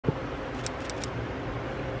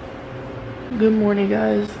Good morning,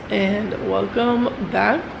 guys, and welcome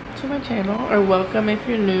back to my channel, or welcome if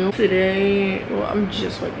you're new. Today, well, I'm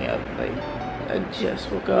just waking up. Like, I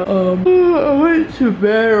just woke up. I went to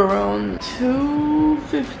bed around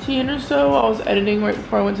 2:15 or so. I was editing right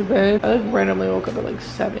before I went to bed. I like randomly woke up at like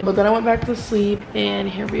 7, but then I went back to sleep, and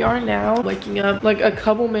here we are now, waking up like a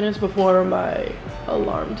couple minutes before my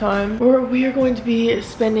alarm time, where we are going to be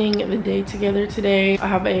spending the day together today. I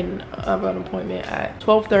have an appointment at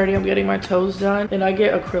 12:30. I'm getting my toes done, and I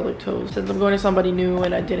get acrylic toes since I'm going to somebody new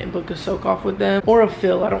and I didn't book a soak off with them or a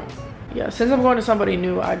fill. Since I'm going to somebody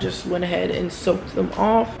new, I just went ahead and soaked them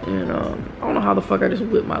off, and I don't know how the fuck I just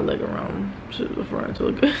whipped my leg around to the front to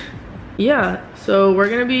look good. Yeah, so we're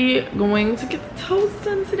gonna be going to get the toes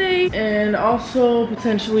done today, and also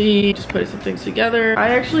potentially just putting some things together. I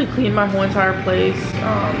actually cleaned my whole entire place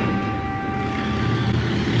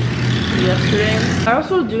yesterday. I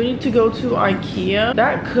also do need to go to IKEA.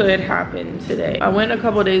 That could happen today. I went a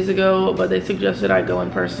couple days ago, but they suggested I go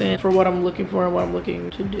in person for what I'm looking for and what I'm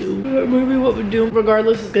looking to do. Maybe what we do.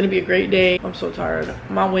 Regardless, it's gonna be a great day. I'm so tired.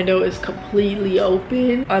 My window is completely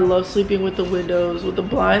open. I love sleeping with the windows, with the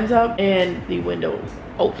blinds up and the window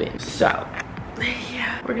open. So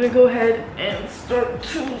yeah, we're gonna go ahead and start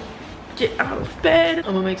to get out of bed.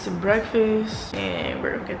 I'm gonna make some breakfast and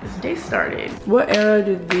we're gonna get this day started. What era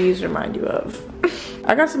do these remind you of?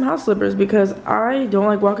 I got some house slippers because I don't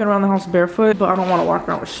like walking around the house barefoot, but I don't want to walk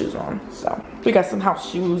around with shoes on. So we got some house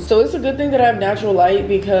shoes. So it's a good thing that I have natural light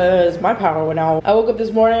because my power went out. I woke up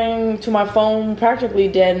this morning to my phone practically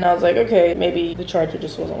dead, and I was like, okay, maybe the charger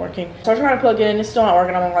just wasn't working. So I tried to plug it in, it's still not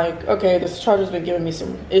working. I'm like, okay, this charger's been giving me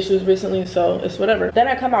some issues recently, so it's whatever. Then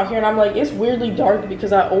I come out here and I'm like, it's weirdly dark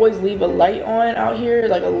because I always leave a light on out here,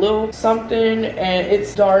 like a little something, and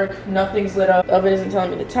it's dark, nothing's lit up. Oven isn't telling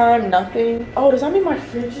me the time, nothing. Oh, does that mean my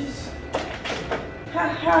fridge is?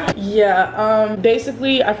 Yeah,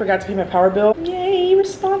 basically I forgot to pay my power bill. Yay,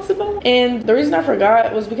 responsible. And the reason I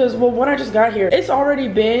forgot was because, well, when I just got here, it's already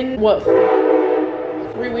been what,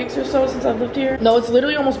 3 weeks or so since I've lived here. No, it's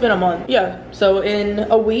literally almost been a month. Yeah, so in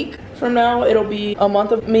a week from now it'll be a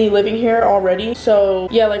month of me living here already. So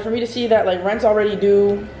yeah, like for me to see that like rent's already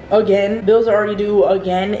due again, bills are already due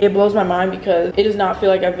again, it blows my mind because it does not feel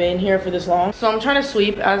like I've been here for this long. So I'm trying to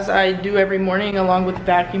sweep as I do every morning, along with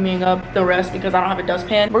vacuuming up the rest because I don't have a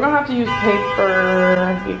dustpan. We're gonna have to use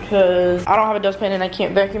paper because I don't have a dustpan and I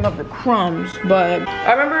can't vacuum up the crumbs. But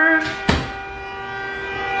I remember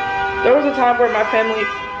there was a time where my family,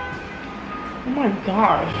 oh my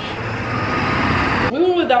gosh, we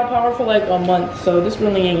went without power for like a month, so this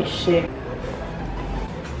really ain't shit.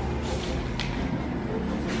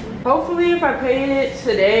 Hopefully if I pay it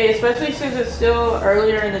today, especially since it's still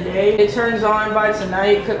earlier in the day, it turns on by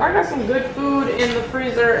tonight, because I got some good food in the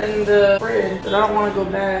freezer and the fridge that I don't want to go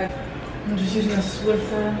bad. I'm just using a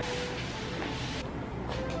Swiffer.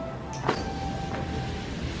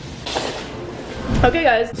 Okay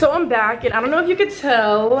guys, so I'm back, and I don't know if you could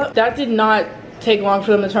tell, that did not take long for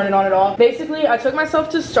them to turn it on at all. Basically, I took myself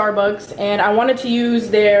to Starbucks and I wanted to use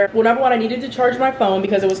their whatever I needed to charge my phone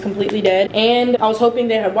because it was completely dead, and I was hoping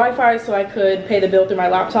they had Wi-Fi so I could pay the bill through my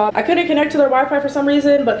laptop. I couldn't connect to their Wi-Fi for some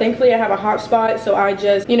reason, but thankfully I have a hotspot, so I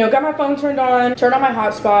just, you know, got my phone turned on my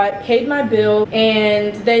hotspot, paid my bill,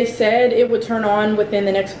 and they said it would turn on within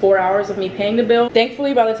the next 4 hours of me paying the bill.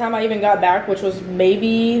 Thankfully, by the time I even got back, which was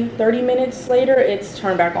maybe 30 minutes later, it's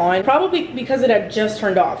turned back on. Probably because it had just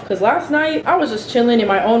turned off, because last night I was just chilling in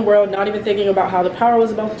my own world, not even thinking about how the power was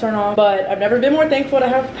about to turn off. But I've never been more thankful to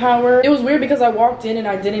have power. It was weird because I walked in and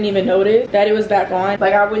I didn't even notice that it was back on.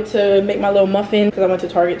 Like, I went to make my little muffin because I went to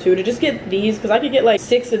Target too to just get these, because I could get like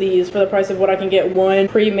 6 of these for the price of what I can get one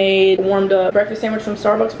pre-made warmed up breakfast sandwich from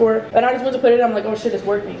Starbucks for. And I just went to put it in, I'm like, oh shit, it's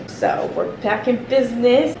working. So we're back in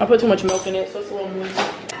business. I put too much milk in it, so it's a little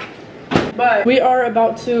mousse. But we are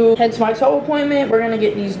about to head to my toe appointment. We're gonna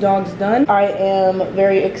get these dogs done. I am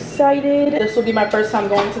very excited. This will be my first time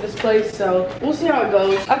going to this place, so we'll see how it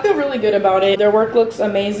goes. I feel really good about it. Their work looks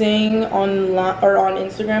amazing online or on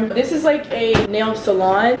Instagram. This is like a nail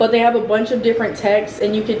salon, but they have a bunch of different techs,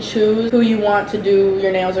 and you can choose who you want to do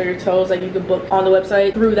your nails or your toes. Like, you could book on the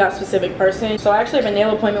website through that specific person. So I actually have a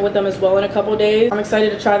nail appointment with them as well in a couple days. I'm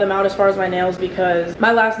excited to try them out as far as my nails, because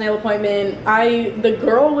my last nail appointment, the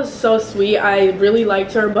girl was so sweet. I really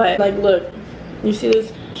liked her, but like, look, you see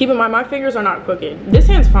this? Keep in mind, my fingers are not crooked. This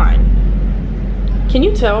hand's fine. Can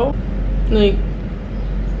you tell? Like,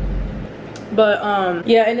 But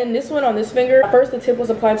yeah, and then this one on this finger, at first the tip was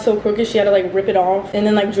applied so crooked she had to like rip it off and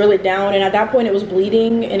then like drill it down, and at that point it was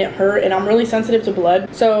bleeding and it hurt, and I'm really sensitive to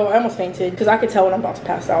blood, so I almost fainted because I could tell when I'm about to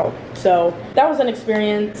pass out. So that was an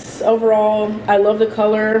experience. Overall, I love the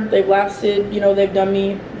color. They've lasted, you know, they've done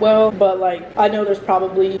me well, but like I know I could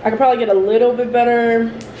probably get a little bit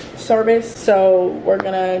better service, so we're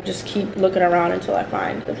gonna just keep looking around until I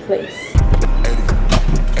find the place.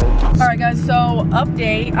 All right guys, so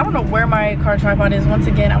update. I don't know where my car tripod is. Once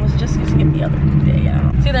again, I was just using it the other day. I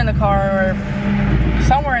don't know. It's either in the car or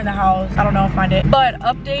somewhere in the house. I don't know, find it. But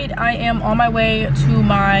update, I am on my way to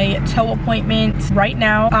my toe appointment right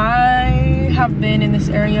now. I have been in this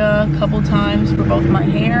area a couple times for both my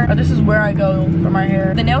hair. This is where I go for my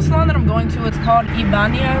hair. The nail salon that I'm going to, it's called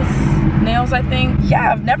Ibania's Nails, I think.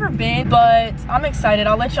 Yeah, I've never been, but I'm excited.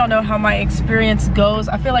 I'll let y'all know how my experience goes.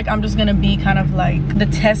 I feel like I'm just gonna be kind of like the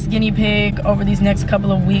test guinea pig over these next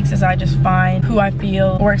couple of weeks as I just find who I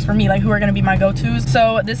feel works for me, like who are gonna be my go-tos.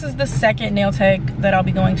 So this is the second nail tech that I'll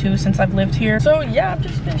be going to since I've lived here. So yeah, I've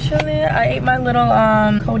just been chilling. I ate my little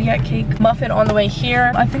Kodiak cake muffin on the way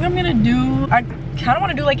here. I think I'm gonna do, I kind of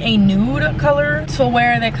want to do like a nude color to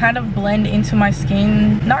where they kind of blend into my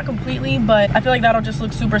skin, not completely, but I feel like that'll just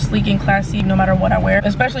look super sleek and classy no matter what I wear,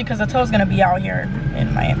 especially because the toe's gonna be out here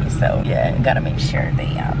in Miami. So yeah, gotta make sure they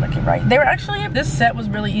looking right. They were actually, this set was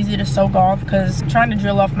really easy to soak off because trying to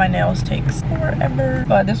drill off my nails takes forever,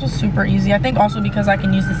 but this was super easy. I think also because I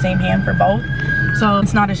can use the same hand for both, so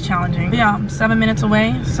it's not as challenging. But yeah, I'm 7 minutes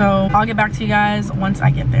away, so I'll get back to you guys once I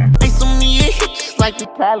get there. Like the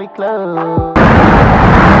Cali Club.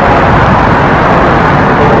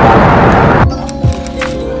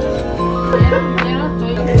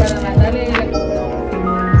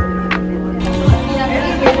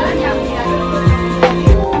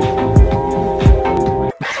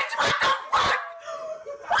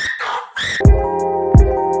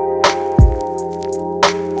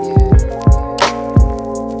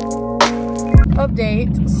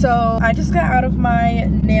 Update. So I just got out of my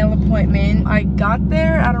nail appointment. I got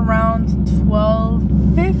there at around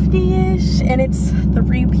 12:50ish and it's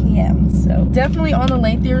 3 p.m. so definitely on the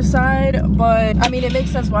lengthier side, but I mean it makes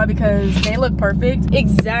sense why, because they look perfect.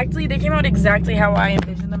 Exactly, they came out exactly how I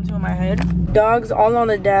envisioned them to in my head. Dogs all on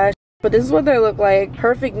the dash. But this is what they look like.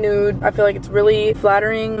 Perfect nude. I feel like it's really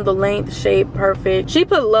flattering. The length, shape, perfect. She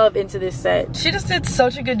put love into this set. She just did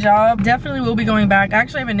such a good job. Definitely will be going back. I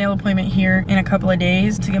actually have a nail appointment here in a couple of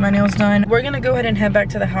days to get my nails done. We're gonna go ahead and head back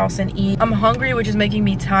to the house and eat. I'm hungry, which is making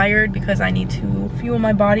me tired because I need to fuel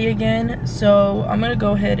my body again. So I'm gonna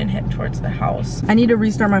go ahead and head towards the house. I need to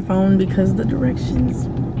restart my phone because the directions.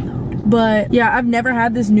 But yeah, I've never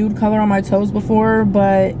had this nude color on my toes before,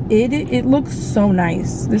 but it looks so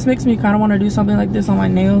nice. This makes me kind of want to do something like this on my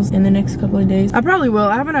nails in the next couple of days. I probably will.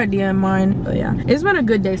 I have an idea in mind, but yeah, it's been a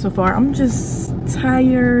good day so far. I'm just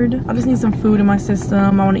tired. I just need some food in my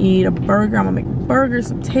system. I want to eat a burger. I'm gonna make burgers,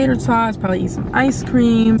 some tater tots, probably eat some ice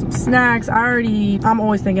cream, some snacks. I'm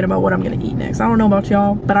always thinking about what I'm gonna eat next. I don't know about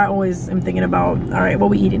y'all, but I always am thinking about, all right, what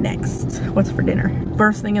we eating next? What's for dinner?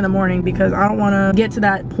 First thing in the morning, because I don't want to get to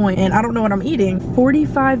that point and I don't know what I'm eating.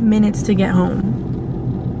 45 minutes to get home.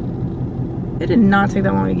 It did not take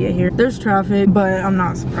that long to get here. There's traffic, but I'm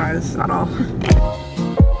not surprised at all.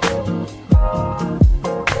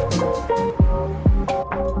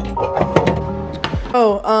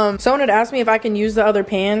 Oh, someone had asked me if I can use the other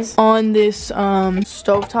pans on this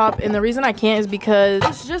stovetop, and the reason I can't is because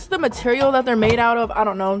it's just the material that they're made out of. I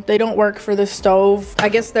don't know, they don't work for the stove. I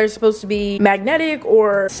guess they're supposed to be magnetic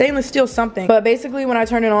or stainless steel something, but basically when I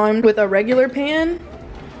turn it on with a regular pan,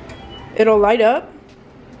 it'll light up,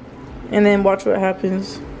 and then watch what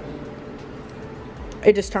happens.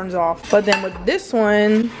 It just turns off. But then with this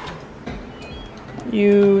one,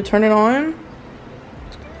 you turn it on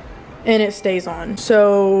and it stays on.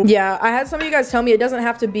 So yeah, I had some of you guys tell me it doesn't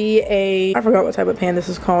have to be I forgot what type of pan this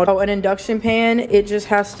is called. Oh, an induction pan. It just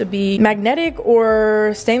has to be magnetic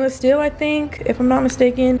or stainless steel, I think, if I'm not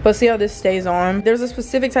mistaken. But see how this stays on. There's a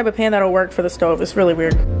specific type of pan that'll work for the stove. It's really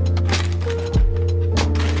weird.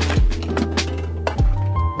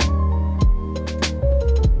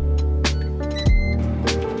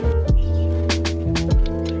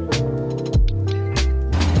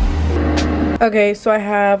 Okay, so I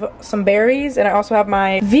have some berries and I also have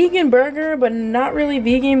my vegan burger, but not really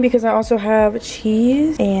vegan because I also have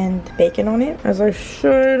cheese and bacon on it, as I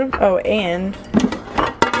should. Oh, and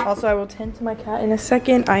also I will tend to my cat in a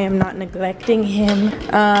second. I am not neglecting him.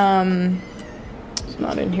 It's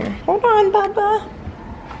not in here. Hold on, Baba.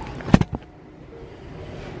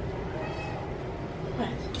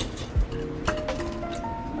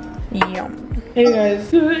 What? Yum. Hey guys,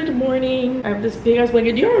 good morning. I have this big ass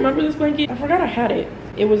blanket. Do you remember this blanket? I forgot I had it.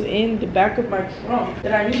 It was in the back of my trunk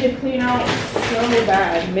that I need to clean out so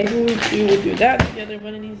bad. Maybe we will do that together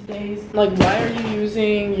one of these days. Like, why are you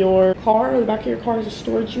using your car or the back of your car as a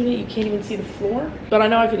storage unit? You can't even see the floor. But I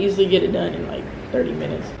know I could easily get it done in like 30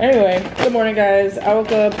 minutes. Anyway, good morning guys. I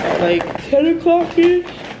woke up at like 10 o'clock-ish.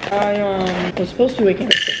 I was supposed to be waking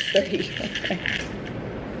up at 6:30.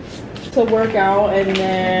 To work out, and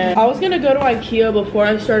then I was gonna go to IKEA before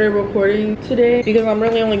I started recording today because I'm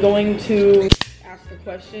really only going to ask a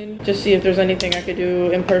question, just see if there's anything I could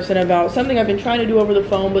do in person about something I've been trying to do over the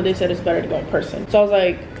phone, but they said it's better to go in person. So I was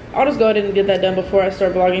like, I'll just go ahead and get that done before I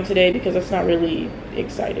start vlogging today because it's not really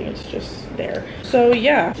exciting, it's just there. So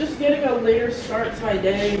yeah, just getting a later start to my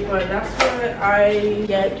day, but that's what I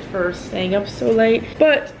get for staying up so late.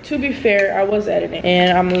 But to be fair, I was editing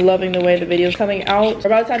and I'm loving the way the video's coming out. Or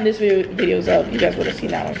by the time this video's up, you guys would have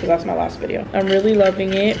seen that one because that's my last video. I'm really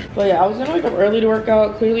loving it. But yeah, I was gonna wake up early to work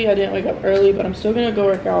out. Clearly I didn't wake up early, but I'm still gonna go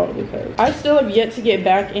work out because I still have yet to get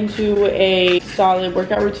back into a solid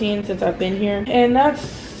workout routine since I've been here. And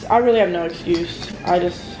I really have no excuse. I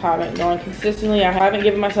just haven't gone consistently. I haven't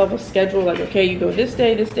given myself a schedule like, okay, you go this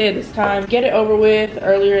day, at this time. Get it over with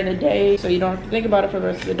earlier in the day so you don't have to think about it for the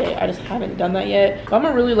rest of the day. I just haven't done that yet. But I'm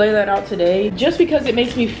gonna really lay that out today just because it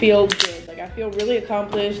makes me feel good. Like, I feel really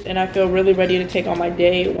accomplished and I feel really ready to take on my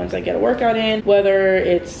day once I get a workout in, whether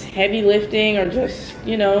it's heavy lifting or just,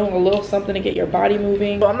 you know, a little something to get your body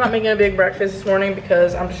moving. So I'm not making a big breakfast this morning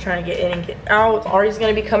because I'm just trying to get in and get out. Ari's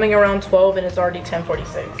gonna be coming around 12 and it's already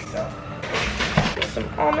 10:46, so. Get some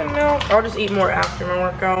almond milk. I'll just eat more after my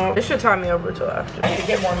workout. This should tie me over till after. I need to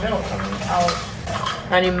get more milk.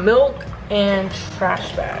 I need milk and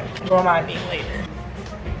trash bag. What am I being later?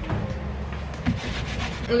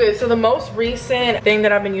 Okay, so the most recent thing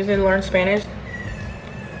that I've been using to learn Spanish,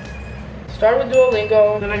 started with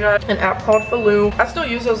Duolingo, then I got an app called Faloo. I still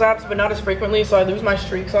use those apps, but not as frequently, so I lose my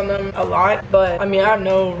streaks on them a lot. But I mean, I have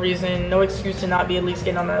no reason, no excuse to not be at least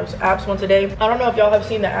getting on those apps once a day. I don't know if y'all have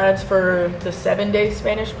seen the ads for the 7-day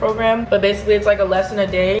Spanish program, but basically it's like a lesson a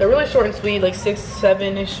day. They're really short and sweet, like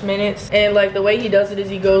 6-7-ish minutes. And like the way he does it is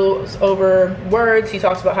he goes over words, he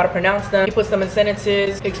talks about how to pronounce them, he puts them in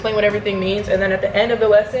sentences, explain what everything means, and then at the end of the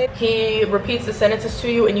lesson, he repeats the sentences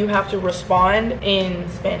to you and you have to respond in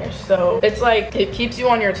Spanish. So it's like, it keeps you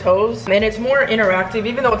on your toes and it's more interactive,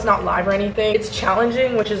 even though it's not live or anything. It's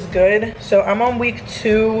challenging, which is good. So I'm on week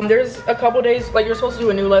 2. There's a couple days, like you're supposed to do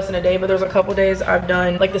a new lesson a day, but there's a couple days I've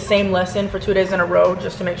done like the same lesson for 2 days in a row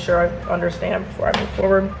just to make sure I understand before I move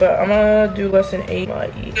forward. But I'm gonna do lesson 8.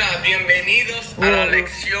 Bienvenidos a la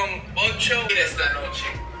lección 8 esta noche.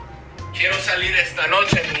 Quiero salir esta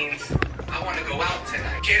noche means I want to go out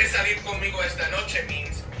tonight. ¿Quieres salir conmigo esta noche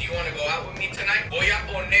means do you want to go out with me tonight? Voy a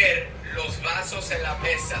poner los vasos en la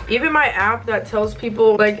mesa. Even my app that tells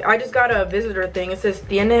people, like, I just got a visitor thing. It says,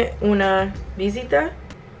 ¿Tiene una visita?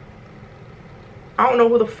 I don't know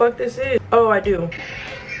who the fuck this is. Oh, I do.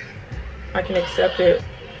 I can accept it.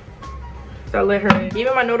 So I let her in.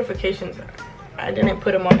 Even my notifications, I didn't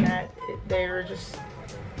put them on that. They were just,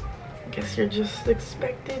 I guess you're just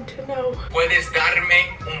expected to know. ¿Puedes darme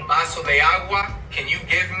un vaso de agua? Can you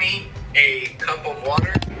give me a cup of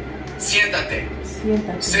water? Siéntate.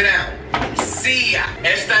 Siéntate. Sit down. Silla.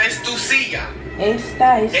 Esta es tu silla.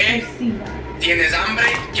 Esta es tu silla. ¿Tienes hambre?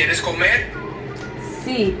 ¿Quieres comer?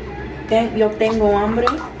 Sí. Yo tengo hambre.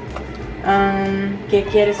 ¿Qué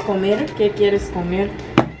quieres comer? ¿Qué quieres comer?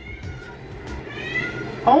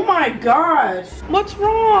 Oh my gosh. What's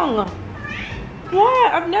wrong?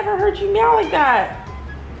 What? I've never heard you meow like that.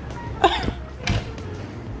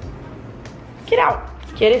 Get out.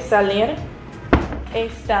 ¿Quieres salir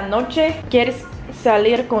esta noche? ¿Quieres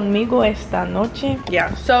salir conmigo esta noche?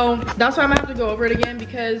 Yeah, so that's why I'm gonna have to go over it again,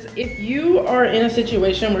 because if you are in a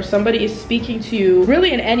situation where somebody is speaking to you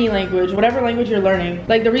really in any language, whatever language you're learning,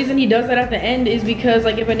 like the reason he does that at the end is because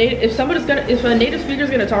like if a native speaker is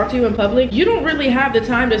gonna talk to you in public, you don't really have the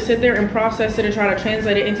time to sit there and process it and try to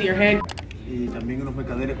translate it into your head. Y también unos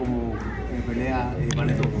mercaderes como pelea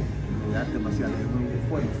Vaneto, arte marcial, es muy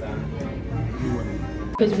bueno, muy bueno.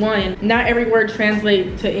 Because one, not every word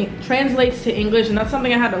translates to English, and that's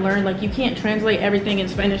something I had to learn. Like, you can't translate everything in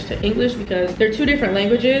Spanish to English because they're 2 different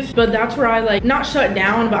languages. But that's where I like not shut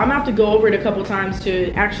down, but I'm gonna have to go over it a couple times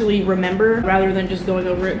to actually remember rather than just going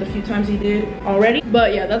over it the few times he did already.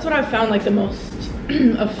 But yeah, that's what I found like the most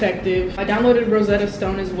effective. I downloaded Rosetta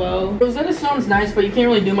Stone as well. Rosetta Stone's nice, but you can't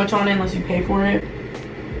really do much on it unless you pay for it.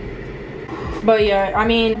 But yeah, I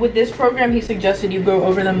mean, with this program, he suggested you go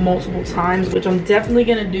over them multiple times, which I'm definitely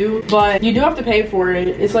gonna do, but you do have to pay for it.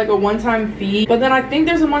 It's like a one-time fee, but then I think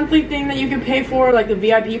there's a monthly thing that you can pay for, like the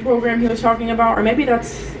VIP program he was talking about, or maybe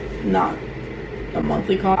that's not a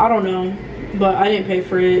monthly cost. I don't know, but I didn't pay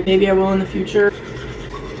for it. Maybe I will in the future.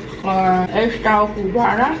 Está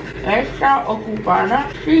ocupada,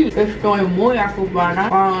 sí, estoy muy ocupada.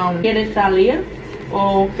 ¿Quieres salir?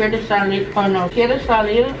 ¿O quieres salir o no? ¿Quieres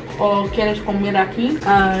salir o quieres comer aquí?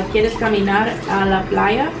 ¿Quieres caminar a la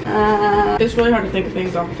playa? It's really hard to think of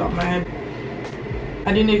things off the top of my head.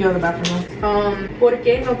 I do need to go to the bathroom though. ¿Por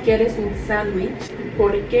qué no quieres un sándwich?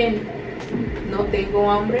 ¿Por qué no tengo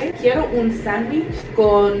hambre? Quiero un sándwich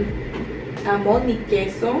con jamón y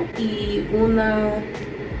queso y una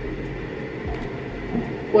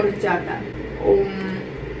horchata.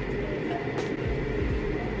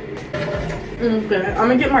 Okay, I'm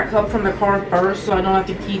gonna get my cup from the car first so I don't have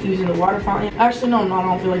to keep using the water fountain. Actually, no, I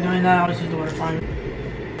don't feel like doing that. I'll just use the water fountain.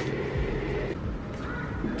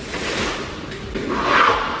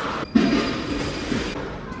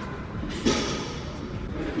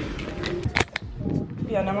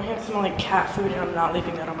 Yeah, now my hands smell like cat food and I'm not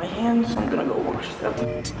leaving that on my hands, so I'm gonna go wash them.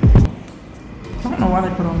 I don't know why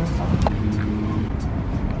they put on this stuff.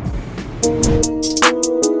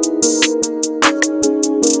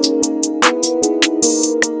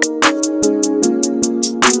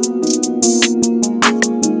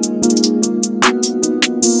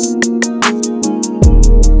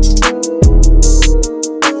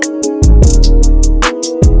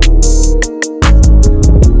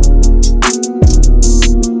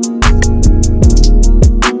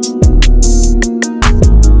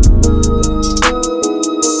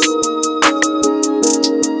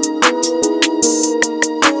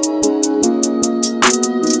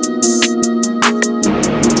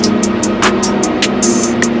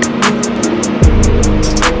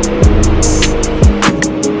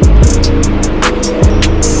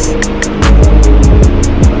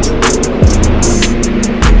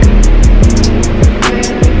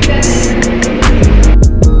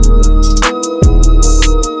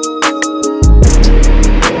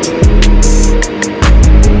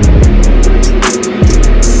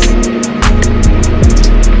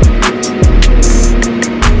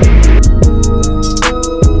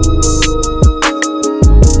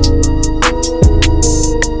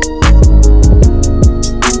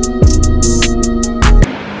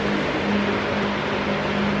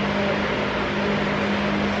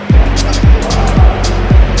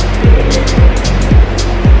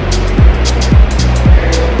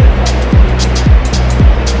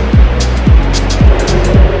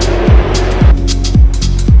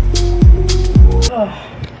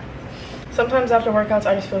 Sometimes after workouts,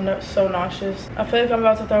 I just feel so nauseous. I feel like I'm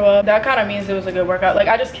about to throw up. That kind of means it was a good workout. Like,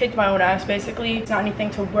 I just kicked my own ass, basically. It's not anything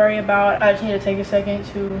to worry about. I just need to take a second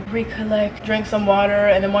to recollect, drink some water,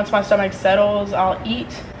 and then once my stomach settles, I'll eat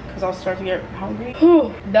because I'll start to get hungry.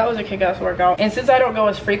 Whew, that was a kick-ass workout. And since I don't go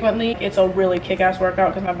as frequently, it's a really kick-ass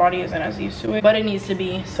workout because my body isn't as used to it. But it needs to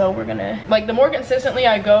be, so we're gonna, like, the more consistently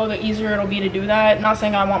I go, the easier it'll be to do that. Not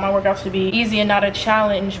saying I want my workouts to be easy and not a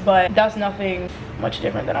challenge, but that's nothing much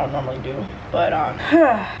different than I would normally do. But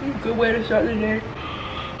good way to start the day.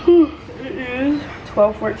 It is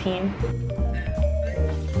 12:14.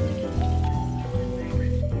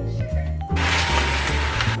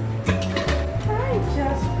 Hi,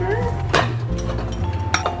 Jasper.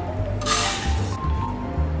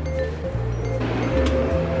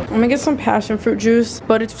 I'm gonna get some passion fruit juice,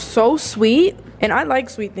 but it's so sweet, and I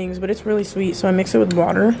like sweet things, but it's really sweet, so I mix it with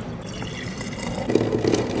water.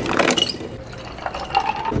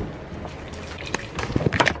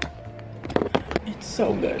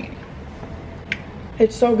 So good.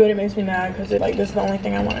 It's so good, it makes me mad because like this is the only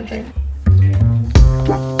thing I want to drink.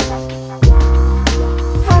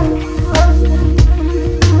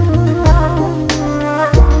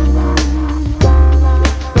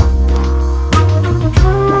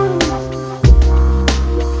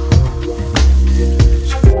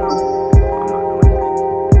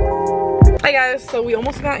 Hi guys, so we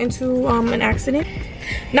almost got into an accident.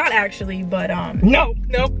 Not actually, but no,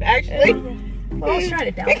 actually. Well, let's try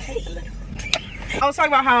it down. I was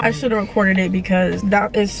talking about how I should have recorded it because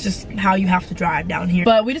that is just how you have to drive down here.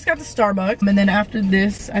 But we just got to Starbucks, and then after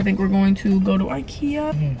this, I think we're going to go to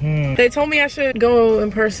IKEA. They told me I should go in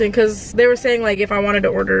person because they were saying like if I wanted to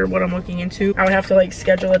order what I'm looking into, I would have to like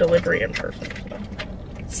schedule a delivery in person.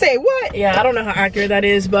 Say what? Yeah, I don't know how accurate that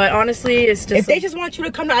is, but honestly, it's just if they just want you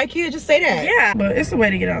to come to IKEA, just say that. Yeah, but it's the way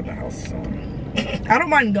to get out of the house. So. I don't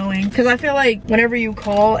mind going because I feel like whenever you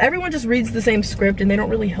call, everyone just reads the same script and they don't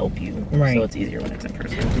really help you. Right. So it's easier when it's in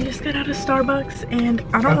person. We just got out of Starbucks and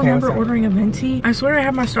I don't remember ordering a venti. I swear I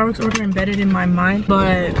have my Starbucks order embedded in my mind,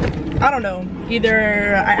 but I don't know.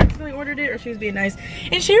 Either I accidentally ordered it or she was being nice.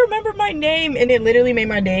 And she remembered my name and it literally made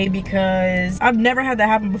my day because I've never had that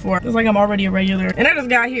happen before. It's like I'm already a regular. And I just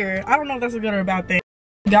got here. I don't know if that's a good or a bad thing.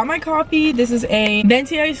 Got my coffee. This is a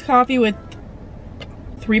venti iced coffee with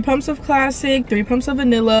 3 pumps of classic, 3 pumps of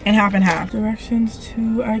vanilla, and half and half. Directions to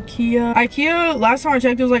IKEA. IKEA, last time I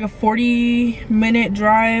checked, it was like a 40-minute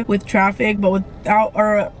drive with traffic, but with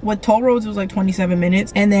toll roads, it was like 27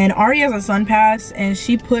 minutes. And then Ari has a Sun Pass, and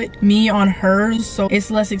she put me on hers, so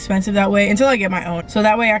it's less expensive that way until I get my own. So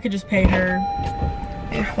that way I could just pay her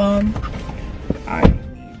if I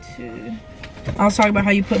need to. I was talking about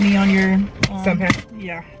how you put me on your Sun Pass.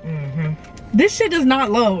 Yeah. This shit does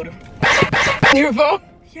not load. Your phone?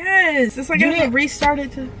 Yes, it's like I have to restart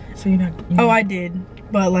it to. So you're not. Oh, I did,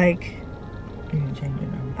 but like. You didn't change it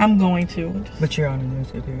now. I'm going to. But you're on the news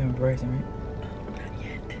if you're going to Verizon, right? Not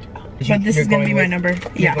yet. But this is gonna be my number.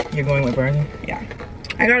 Yeah. You're going with Verizon? Yeah.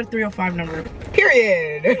 I got a 305 number.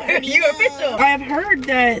 Period. You official. I have heard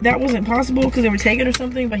that that wasn't possible because they were taken or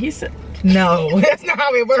something, but he said. No, that's not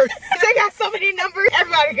how it works. They got so many numbers.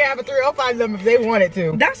 Everybody can have a 305 number if they wanted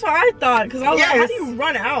to. That's what I thought, because I was like, how do you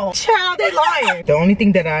run out? Child, they lying. The only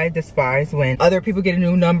thing that I despise when other people get a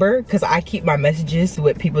new number, because I keep my messages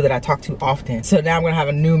with people that I talk to often. So now I'm going to have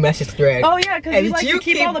a new message thread. Oh yeah, because you like to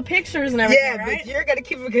keep all the pictures and everything, right? But you're going to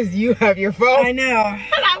keep it because you have your phone. I know.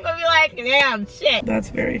 And I'm going to be like, damn, shit. That's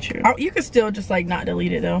very true. You could still just like not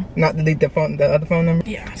delete it though. Not delete the phone, the other phone number?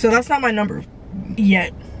 Yeah. So that's not my number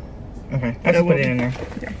yet. Okay, I just put it in there.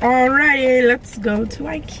 Yeah. Alrighty, let's go to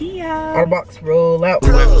IKEA. Our box roll out.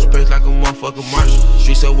 Space like a motherfucking Martian.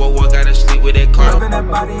 Streets so what gotta sleep with that car.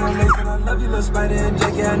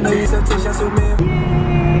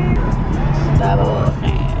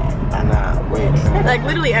 Like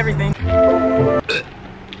literally everything.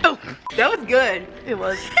 Oh, that was good. It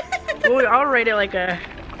was. I'll rate it like a.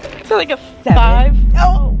 It's like a 5.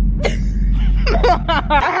 Oh.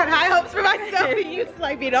 I had high hopes for myself and you just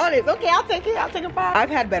like being honest. Okay, I'll take it. I'll take a 5. I've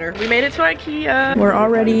had better. We made it to IKEA. We're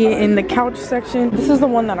already in the couch section. This is the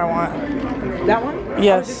one that I want. That one?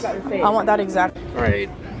 Yes. I want that exact. Alright.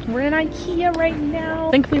 We're in IKEA right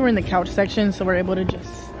now. Thankfully we're in the couch section so we're able to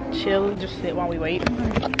just chill, just sit while we wait. I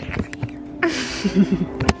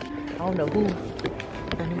don't know who.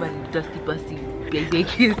 Anybody dusty busty baby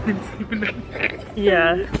kids been sleeping up.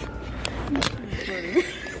 Yeah.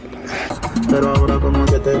 Pero ahora como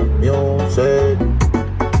que te music.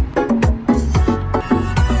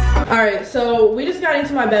 Alright, so we just got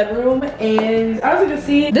into my bedroom and as you can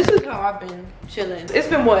see, this is how I've been chilling. It's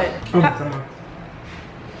been what?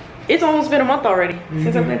 It's almost been a month already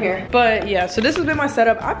since I've been here. But yeah, so this has been my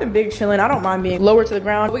setup. I've been big chilling. I don't mind being lower to the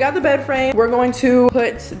ground. We got the bed frame. We're going to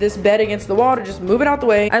put this bed against the wall to just move it out the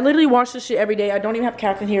way. I literally wash this shit every day. I don't even have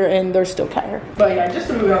cats in here and there's still cat hair. But yeah, just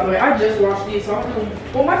to move it out the way. I just washed these. So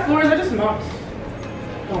well, my floors are just mopped.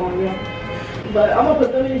 Oh yeah. But I'm gonna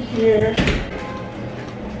put them in here.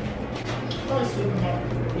 I'm gonna sweep them up.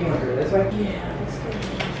 You want to do it this way? Yeah, let's go.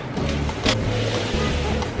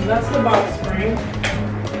 That's the box spring.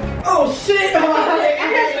 Oh shit!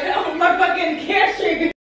 Oh, my fucking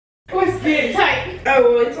camera was getting tight.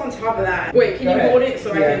 Oh, it's on top of that. Wait, can you hold it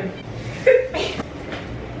so I can?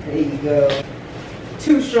 There you go.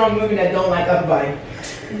 Too strong moving that don't like everybody.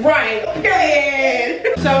 Right.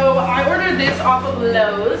 Okay. So I ordered this off of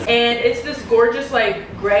Lowe's, and it's this gorgeous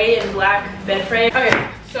like gray and black bed frame. Okay.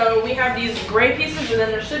 So we have these gray pieces, and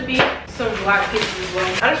then there should be some black pieces as well.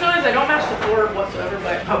 I just realized I don't match the floor whatsoever,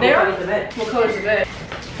 but what color's the bed? What color's the bed?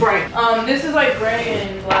 Right. This is like gray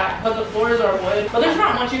and black, but the floors are wood. But there's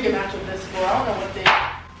not much you can match with this floor. I don't know what they.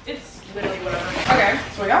 It's literally whatever. Okay,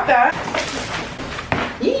 so we got that.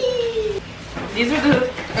 Yee. These are the.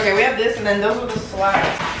 Okay, we have this, and then those are the slats.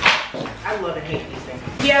 I love and hate these things.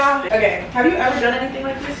 Yeah. Okay. Have you ever done anything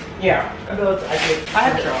like this? Yeah. I did. I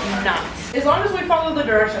have not. As long as we follow the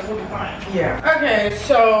directions, we'll be fine. Yeah. Okay,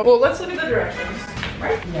 so well, let's look at the directions.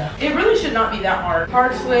 Right? Yeah. It really should not be that hard.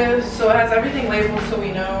 Hard sleeves, so it has everything labeled so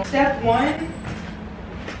we know. Step 1.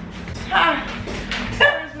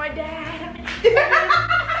 Where's my dad? We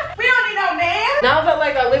don't need no man. Now that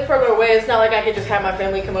like I live further away, it's not like I can just have my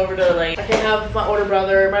family come over to like, I can have my older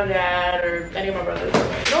brother, my dad, or any of my brothers.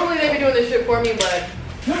 Normally they be doing this shit for me, but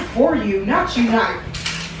not for you, not you, not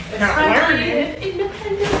learning.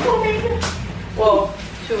 Independent woman. Well,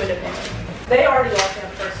 2 independent. They already lost their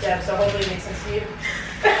first step, so hopefully it makes sense to you.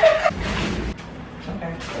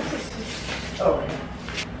 Okay. Oh.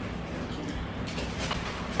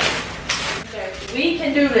 We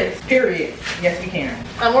can do this. Period. Yes, we can.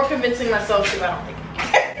 I'm more convincing myself because I don't think we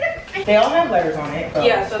can. They all have letters on it. So.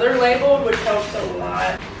 Yeah, so they're labeled, which helps a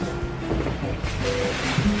lot.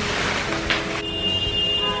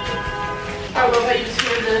 I love how you just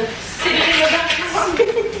hear the city in the background.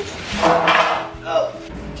 Oh.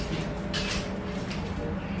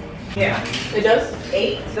 Yeah. It does?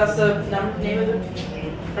 8. That's the name of the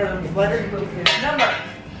letter? Number.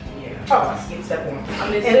 Yeah. Oh, I skipped step 1.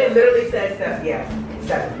 And And it literally says step,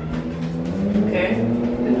 7. Okay.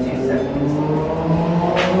 The 2 sevens.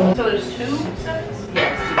 So there's 2 sevens?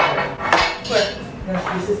 Yes, 2 sevens. Where?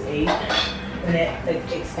 This is 8, and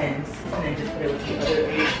it extends, and then just put it with the other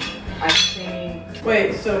 8. I think.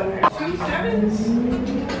 Wait, so 2 sevens?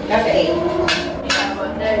 That's 8. Yeah,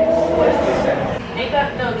 but next. What is 2 sevens? Ain't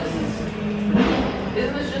that, no,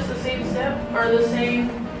 isn't this just the same step? Or the same,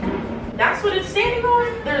 that's what it's standing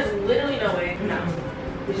on? There's literally no way. No.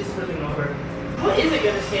 It's just flipping over. What is it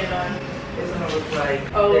gonna stand on? It's gonna look like.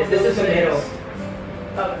 Oh, this is the middle.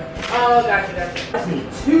 Okay. Oh, gotcha. I just need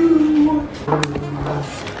 2.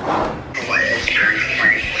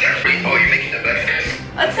 Oh, you're making the best.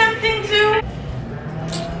 Attempting to.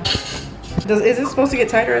 Is it supposed to get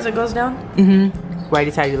tighter as it goes down? Mm-hmm.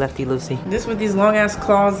 Righty tighty, lefty loosey. This with these long ass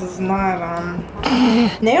claws is not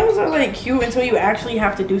nails are like cute until you actually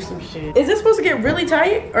have to do some shit. Is this supposed to get really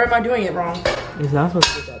tight or am I doing it wrong? It's not supposed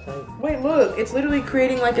to get that tight. Wait, look, it's literally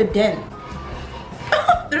creating like a dent.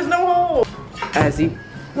 There's no hole. You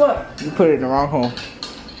What? put it in the wrong hole.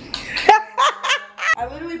 I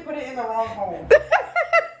literally put it in the wrong hole.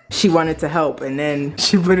 She wanted to help and then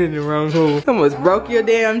she put it in the wrong hole. Almost broke your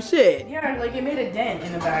damn shit. Yeah, like it made a dent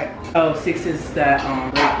in the back. Oh, 6 is the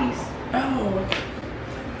brake piece. Oh.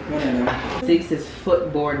 Whatever. 6 is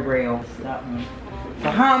footboard rail. That one.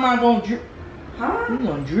 So how am I gonna drill? Huh? You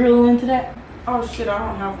gonna drill into that? Oh shit, I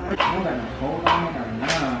don't have one. I don't got no hole on it or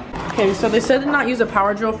not. Okay, so they said to not use a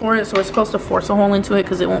power drill for it, so we're supposed to force a hole into it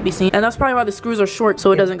because it won't be seen. And that's probably why the screws are short,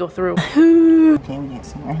 so it doesn't go through. Okay, we get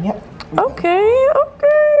somewhere. Yep. Okay,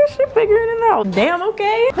 she figuring it out. Damn,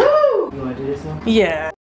 okay. You wanna do this one?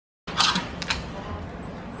 Yeah.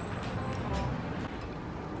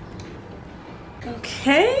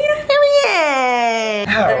 Okay.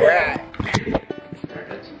 Alright.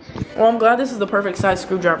 Well, I'm glad this is the perfect size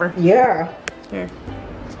screwdriver. Yeah. Here.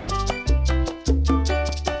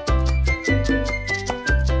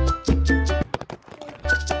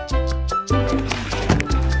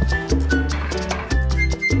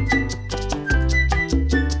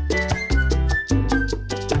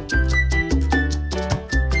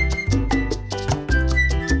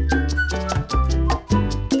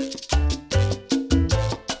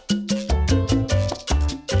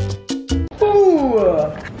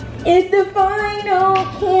 It's the final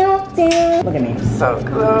countdown. Look at me. So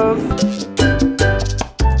close.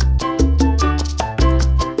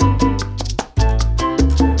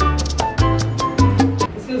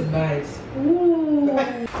 This feels nice.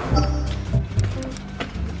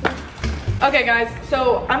 Okay guys,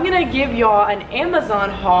 so I'm gonna give y'all an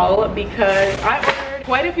Amazon haul because I ordered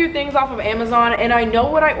quite a few things off of Amazon and I know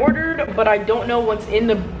what I ordered, but I don't know what's in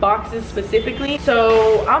the boxes specifically.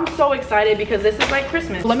 So I'm so excited because this is like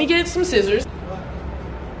Christmas. Let me get some scissors.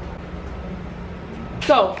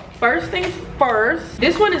 So first things first,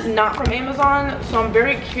 this one is not from Amazon, so I'm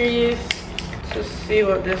very curious to see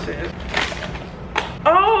what this is.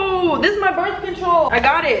 Oh, this is my birth control. I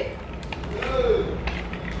got it.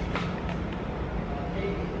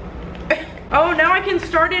 Oh, now I can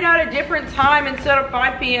start it at a different time instead of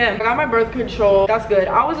 5 p.m. I got my birth control. That's good.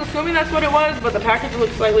 I was assuming that's what it was, but the package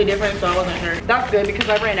looked slightly different, so I wasn't sure. That's good because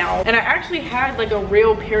I ran out. And I actually had like a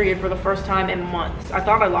real period for the first time in months. I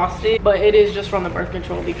thought I lost it, but it is just from the birth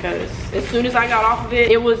control because as soon as I got off of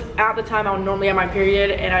it, it was at the time I would normally have my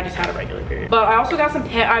period and I just had a regular period. But I also got some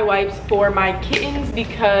pet eye wipes for my kittens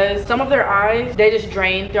because some of their eyes, they just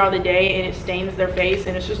drain throughout the day and it stains their face,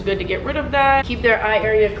 and it's just good to get rid of that, keep their eye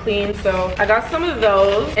area clean. So I got some of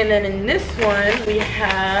those. And then in this one we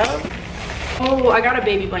have, oh, I got a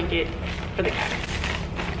baby blanket for the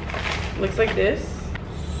cats. Looks like this.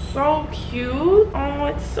 So cute. Oh,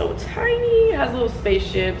 it's so tiny. It has little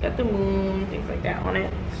spaceships, got the moon, things like that on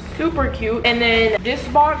it. Super cute. And then this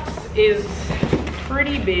box is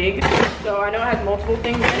pretty big, so I know it has multiple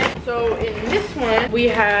things in it. So in this one we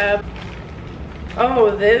have,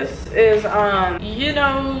 oh, this is you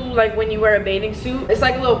know, like when you wear a bathing suit, it's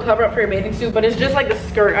like a little cover up for your bathing suit, but it's just like the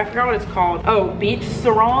skirt. I forgot what it's called. Oh, beach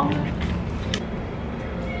sarong.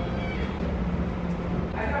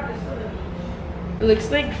 It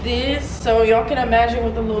looks like this, so y'all can imagine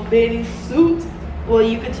with a little bathing suit. Well,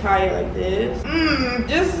 you could tie it like this.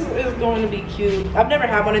 This is going to be cute. I've never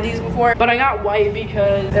had one of these before, but I got white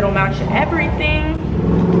because it'll match everything.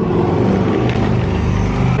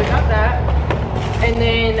 I got that. And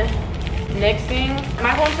then next thing,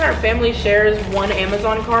 my whole entire family shares one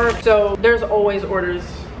Amazon cart, so there's always orders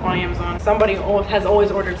on Amazon. Somebody has always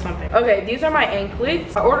ordered something. Okay, these are my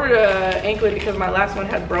anklets. I ordered a anklet because my last one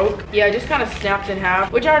had broke. Yeah, it just kind of snapped in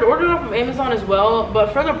half, which I had ordered off of Amazon as well,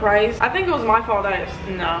 but for the price, I think it was my fault that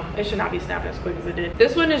it should not be snapped as quick as it did.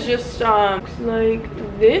 This one is just looks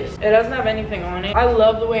like this. It doesn't have anything on it. I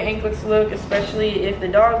love the way anklets look, especially if the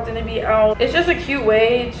dog's gonna be out. It's just a cute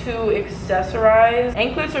way to accessorize.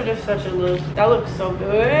 Anklets are just such a look. That looks so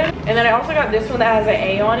good. And then I also got this one that has an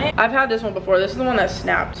A on it. I've had this one before. This is the one that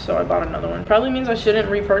snapped, so I bought another one. Probably means I shouldn't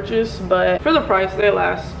repurchase, but for the price, they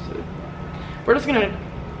last. We're just gonna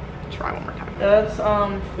try one more time. That's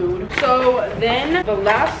food. So then the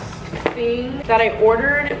last thing that I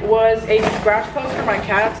ordered was a scratch post for my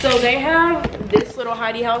cats. So they have this little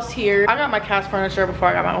hidey house here. I got my cat's furniture before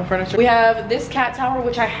I got my own furniture. We have this cat tower,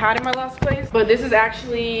 which I had in my last place, but this is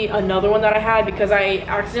actually another one that I had because I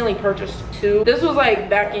accidentally purchased two. This was like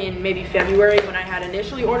back in maybe February when I had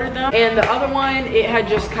initially ordered them, and the other one, it had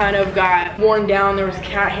just kind of got worn down. There was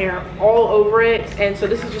cat hair all over it, and so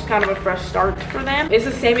this is just kind of a fresh start for them. It's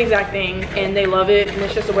the same exact thing, and they love it, and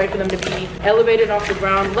it's just a way for them to be elevated off the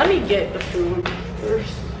ground. Let me get the food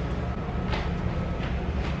first.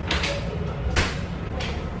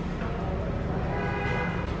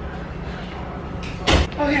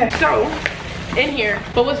 Okay, so in here,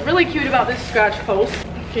 but what's really cute about this scratch post,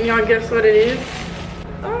 can y'all guess what it is?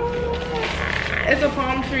 Oh, it's a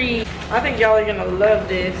palm tree. I think y'all are gonna love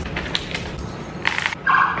this.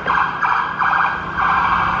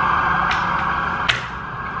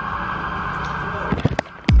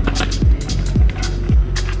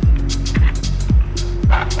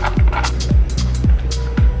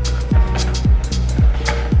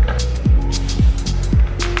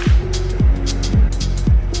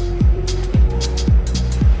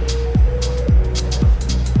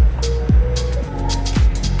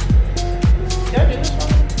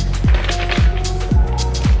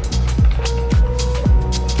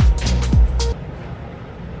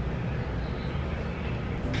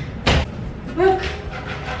 Look,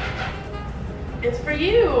 it's for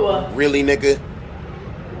you. Really, nigga?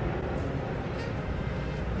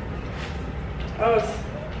 Oh.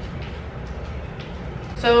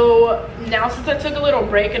 So now since I took a little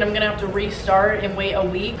break and I'm gonna have to restart and wait a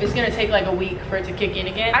week, it's gonna take like a week for it to kick in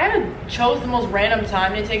again. I had chose the most random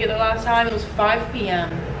time to take it the last time. It was 5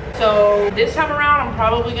 p.m. So this time around, I'm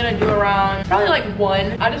probably gonna do around probably like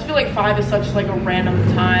 1. I just feel like 5 is such like a random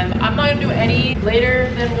time. I'm not gonna do any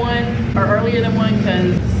later than 1 or earlier than 1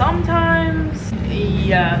 because sometimes,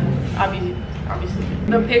 yeah, obviously.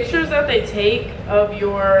 The pictures that they take of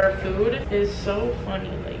your food is so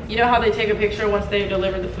funny. Like, you know how they take a picture once they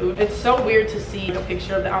deliver the food? It's so weird to see a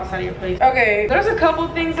picture of the outside of your place. Okay, there's a couple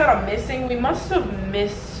things that I'm missing. We must have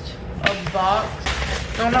missed a box.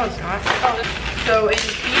 Oh, no, it's not. Oh, so in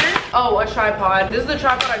here, oh, a tripod. This is the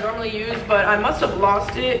tripod I normally use, but I must have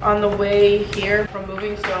lost it on the way here from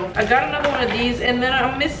moving. So I got another one of these, and then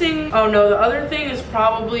I'm missing, oh no, the other thing is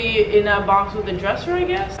probably in that box with the dresser, I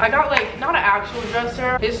guess. I got like, not an actual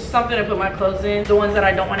dresser. It's something to put my clothes in, the ones that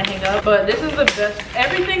I don't want to hang up. But this is the best.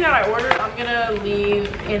 Everything that I ordered, I'm gonna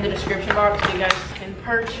leave in the description box so you guys can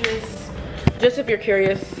purchase. Just if you're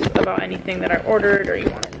curious about anything that I ordered or you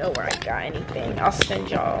want to know where I got anything, I'll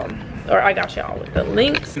send y'all, or I got y'all with the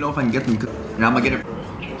links. You know if I can get them, and I'm gonna get it.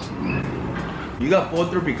 You got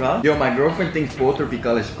pollo tropical? Yo, my girlfriend thinks pollo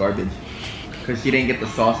tropical is garbage because she didn't get the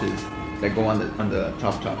sauces that go on the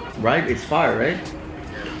chop. Right? It's fire, right?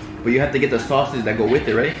 But you have to get the sauces that go with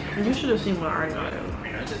it, right? You should have seen what I got.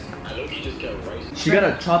 She got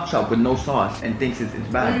a chop with no sauce and thinks it's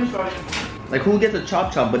bad. Like, who gets a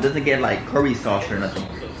chop but doesn't get like curry sauce or nothing?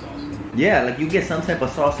 Yeah, like you get some type of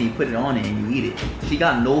sauce and you put it on it and you eat it. She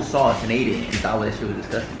got no sauce and ate it and thought that shit was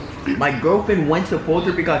disgusting. My girlfriend went to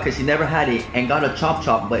Puerto Rico because she never had it and got a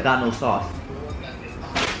chop but got no sauce.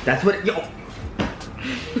 That's what, yo.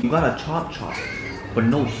 You got a chop but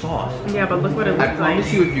no sauce. Yeah, but look what it looks like. I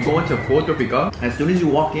promise you, if you go into Puerto Rico, as soon as you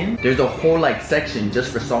walk in, there's a whole like section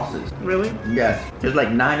just for sauces. Really? Yes. There's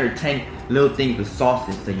like 9 or 10 little things with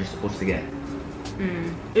sauces that you're supposed to get.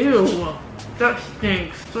 Ew, that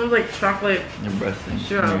stinks. Smells like chocolate. Your breath stinks.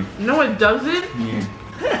 Sure. No, it doesn't.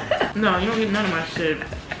 Yeah. No, you don't get none of my shit.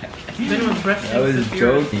 If anyone's breath stinks, I was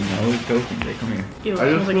joking. Hey, come here. Ew, it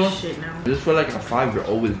smells like shit now. I just feel like at 5 you're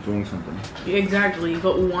always doing something. Exactly,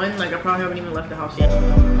 but 1, like I probably haven't even left the house yet.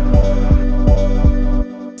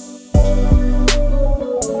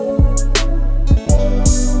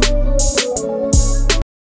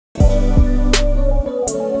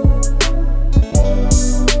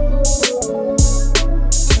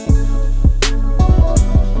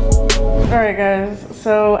 Alright guys,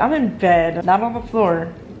 so I'm in bed, not on the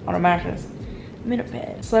floor, on a mattress. I'm in a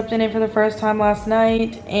bed. Slept in it for the first time last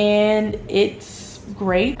night and it's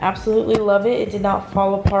great. Absolutely love it. It did not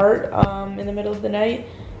fall apart in the middle of the night.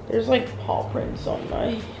 There's like paw prints on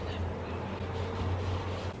my...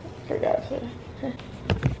 Forgot to...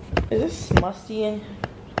 Is this musty in...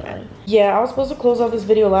 Yeah, I was supposed to close off this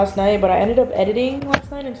video last night, but I ended up editing last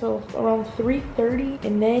night until around 3:30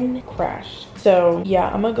 and then crashed. So yeah,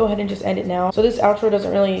 I'm gonna go ahead and just end it now. So this outro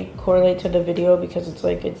doesn't really correlate to the video because it's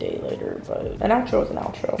like a day later, but an outro is an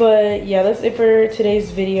outro. But yeah, that's it for today's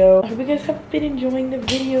video. I hope you guys have been enjoying the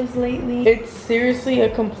videos lately. It's seriously a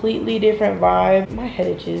completely different vibe. My head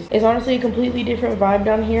itches. It's honestly a completely different vibe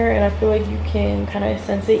down here, and I feel like you can kind of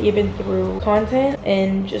sense it even through content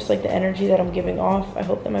and just like the energy that I'm giving off. I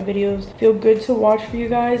hope that my videos feel good to watch for you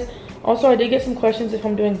guys. Also, I did get some questions if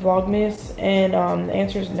I'm doing Vlogmas, and the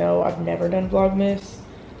answer is no. I've never done Vlogmas.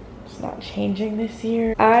 It's not changing this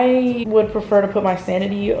year. I would prefer to put my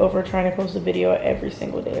sanity over trying to post a video every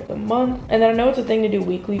single day of the month. And then I know it's a thing to do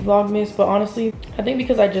weekly Vlogmas, but honestly, I think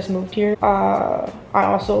because I just moved here, I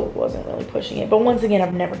also wasn't really pushing it. But once again,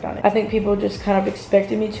 I've never done it. I think people just kind of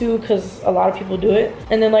expected me to because a lot of people do it.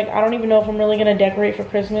 And then like, I don't even know if I'm really gonna decorate for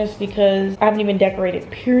Christmas because I haven't even decorated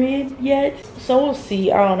period yet. So we'll see,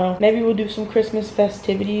 I don't know. Maybe we'll do some Christmas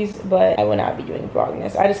festivities, but I will not be doing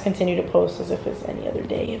Vlogmas. I just continue to post as if it's any other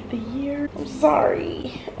day of the year. I'm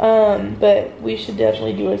sorry. But we should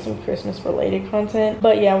definitely do like some Christmas related content.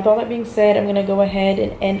 But yeah, with all that being said, I'm gonna go ahead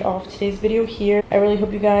and end off today's video here. I really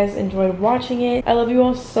hope you guys enjoyed watching it. I love you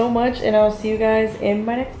all so much, and I'll see you guys in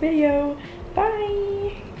my next video. Bye.